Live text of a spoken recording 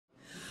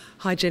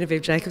Hi,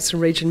 Genevieve Jacobs from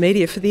Region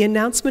Media for the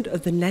announcement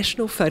of the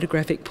National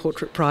Photographic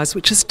Portrait Prize,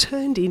 which has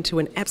turned into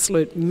an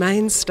absolute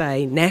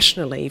mainstay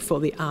nationally for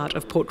the art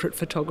of portrait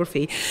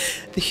photography.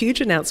 The huge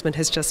announcement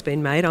has just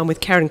been made. I'm with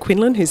Karen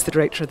Quinlan, who's the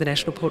director of the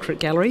National Portrait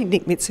Gallery,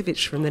 Nick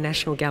Mitsevich from the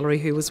National Gallery,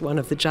 who was one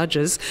of the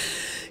judges.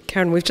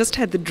 Karen, we've just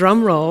had the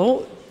drum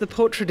roll. The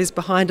portrait is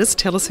behind us.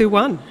 Tell us who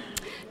won.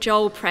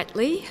 Joel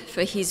Prattley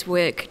for his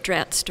work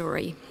Drought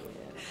Story.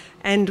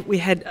 And we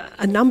had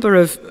a number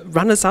of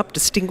runners-up,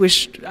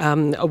 distinguished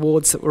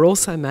awards that were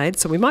also made,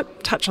 so we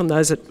might touch on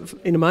those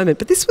in a moment.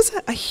 But this was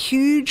a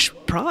huge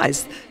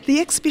prize.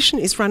 The exhibition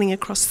is running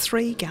across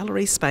 3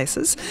 gallery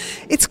spaces.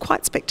 It's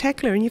quite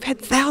spectacular, and you've had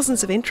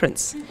thousands of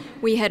entrants.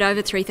 We had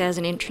over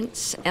 3,000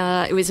 entrants.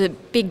 It was a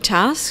big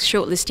task,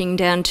 shortlisting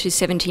down to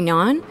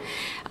 79.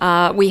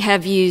 We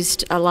have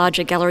used a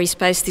larger gallery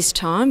space this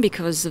time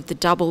because of the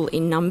double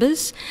in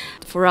numbers.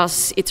 For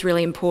us, it's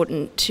really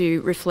important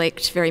to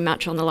reflect very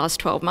much on the last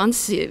 12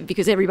 months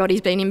because everybody's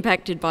been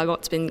impacted by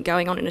what's been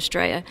going on in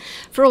Australia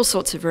for all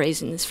sorts of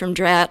reasons, from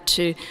drought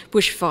to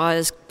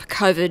bushfires,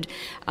 COVID.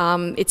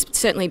 It's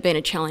certainly been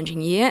a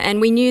challenging year,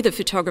 and we knew the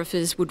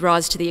photographers would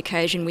rise to the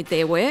occasion with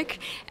their work,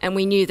 and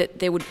we knew that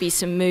there would be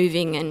some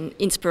moving and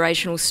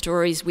inspirational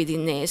stories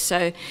within there.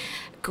 So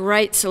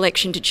great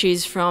selection to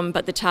choose from,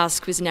 but the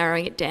task was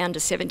narrowing it down to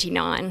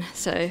 79.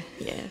 So,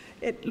 yeah.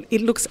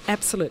 It looks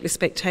absolutely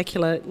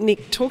spectacular.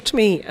 Nick, talk to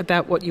me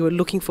about what you were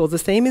looking for. The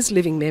theme is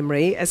living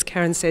memory. As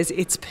Karen says,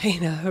 it's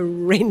been a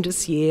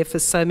horrendous year for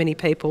so many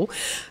people.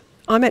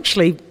 I'm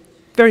actually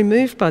very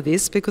moved by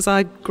this because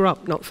I grew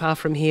up not far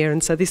from here,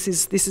 and so this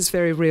is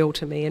very real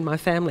to me and my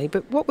family.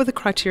 But what were the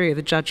criteria of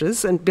the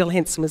judges? And Bill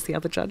Henson was the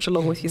other judge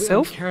along with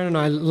yourself. Karen and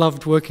I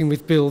loved working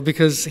with Bill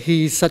because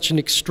he's such an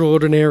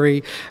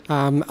extraordinary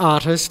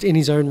artist in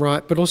his own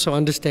right, but also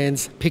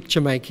understands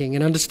picture making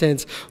and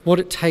understands what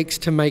it takes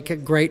to make a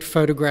great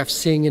photograph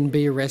sing and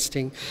be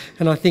arresting.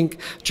 And I think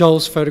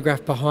Joel's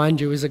photograph behind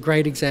you is a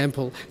great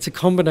example. It's a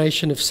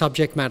combination of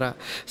subject matter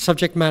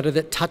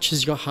that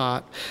touches your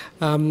heart,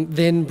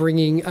 then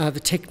bringing the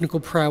technical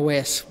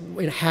prowess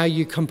in how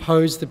you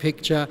compose the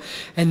picture,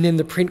 and then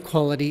the print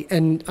quality.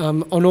 And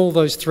on all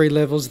those 3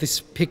 levels,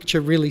 this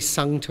picture really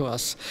sung to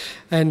us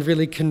and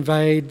really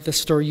conveyed the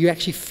story. You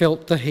actually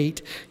felt the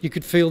heat, you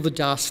could feel the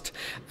dust.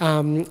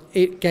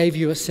 It gave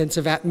you a sense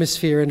of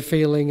atmosphere and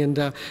feeling,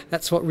 and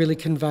that's what really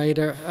conveyed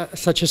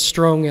such a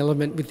strong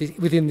element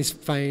within this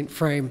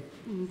frame.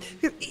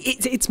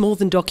 It's more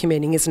than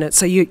documenting, isn't it?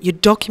 So you're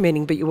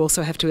documenting, but you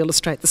also have to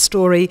illustrate the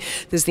story.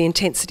 There's the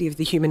intensity of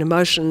the human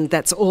emotion.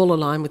 That's all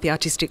aligned with the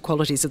artistic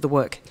qualities of the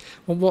work.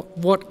 Well,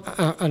 what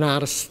an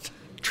artist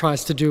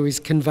tries to do is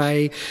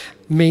convey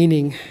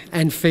meaning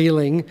and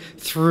feeling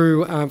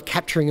through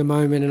capturing a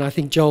moment, and I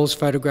think Joel's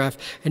photograph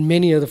and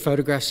many of the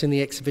photographs in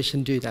the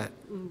exhibition do that.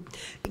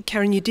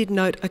 Karen, you did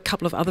note a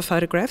couple of other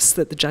photographs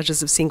that the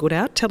judges have singled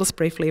out. Tell us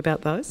briefly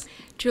about those.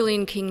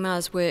 Julian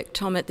Kingmar's work,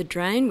 Tom at the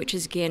Drain, which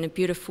is again a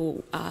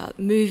beautiful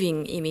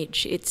moving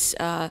image. It's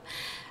a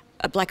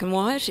black and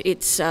white.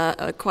 It's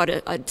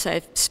I'd say,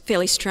 a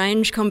fairly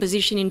strange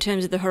composition in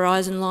terms of the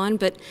horizon line,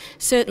 but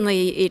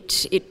certainly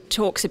it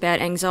talks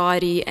about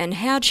anxiety and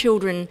how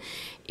children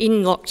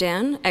in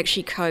lockdown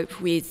actually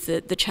cope with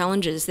the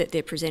challenges that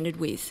they're presented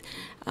with.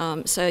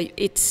 So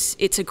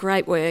it's a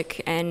great work,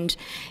 and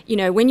you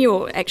know, when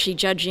you're actually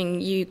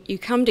judging, you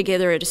come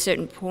together at a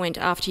certain point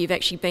after you've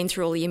actually been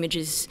through all the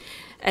images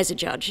as a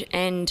judge,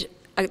 and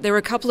there were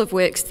a couple of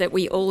works that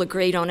we all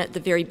agreed on at the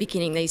very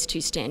beginning, these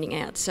 2 standing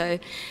out. So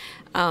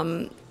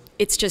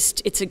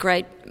it's a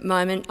great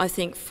moment, I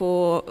think,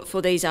 for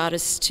these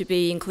artists to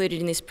be included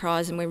in this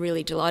prize, and we're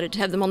really delighted to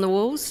have them on the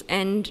walls,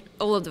 and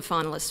all of the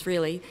finalists,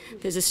 really.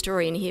 There's a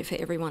story in here for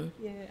everyone.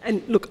 Yeah,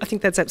 and look, I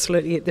think that's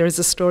absolutely it. There is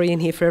a story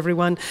in here for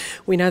everyone.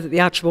 We know that the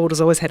Archibald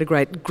has always had a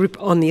great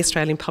grip on the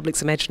Australian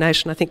public's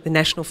imagination. I think the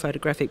National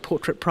Photographic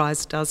Portrait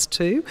Prize does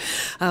too.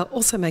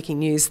 Also making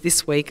news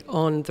this week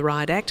on the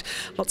Riot Act.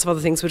 Lots of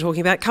other things we're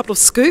talking about. A couple of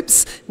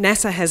scoops.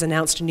 NASA has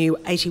announced a new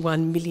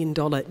 $81 million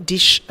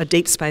dish, a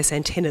deep space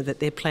antenna that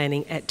they're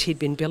planning at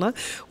Tidbinbilla.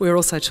 We're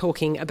also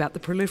talking about the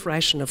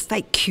proliferation of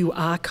fake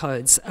QR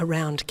codes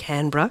around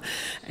Canberra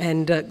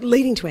and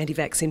leading to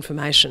anti-vax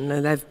information.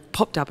 They've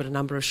popped up at a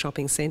number of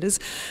shopping centres.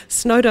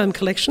 Snowdome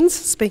collections,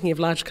 speaking of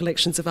large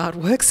collections of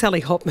artwork,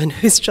 Sally Hopman,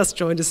 who's just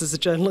joined us as a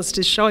journalist,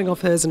 is showing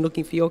off hers and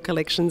looking for your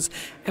collections.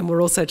 And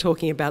we're also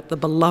talking about the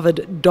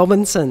beloved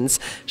Dobinsons,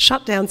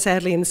 shut down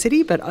sadly in the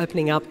city but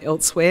opening up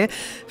elsewhere,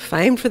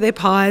 famed for their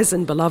pies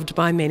and beloved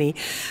by many.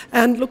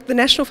 And look, the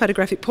National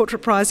Photographic Portrait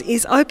Prize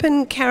is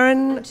open,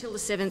 Karen? Until the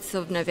 7th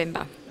of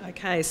November.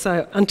 Okay,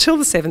 so until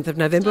the 7th of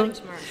November.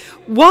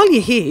 While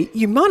you're here,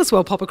 you might as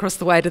well pop across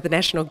the way to the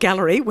National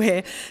Gallery,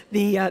 where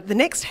the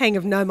next hang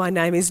of Know My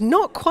Name is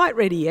not quite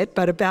ready yet,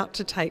 but about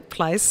to take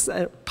place,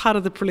 part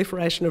of the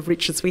proliferation of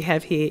riches we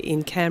have here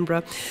in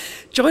Canberra.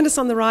 Join us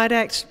on the Riot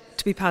Act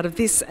to be part of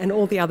this and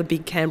all the other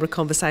big Canberra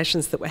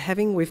conversations that we're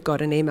having. We've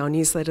got an email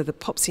newsletter that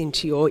pops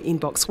into your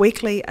inbox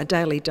weekly, a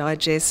daily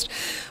digest.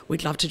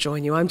 We'd love to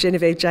join you. I'm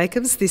Genevieve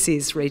Jacobs. This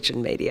is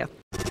Region Media.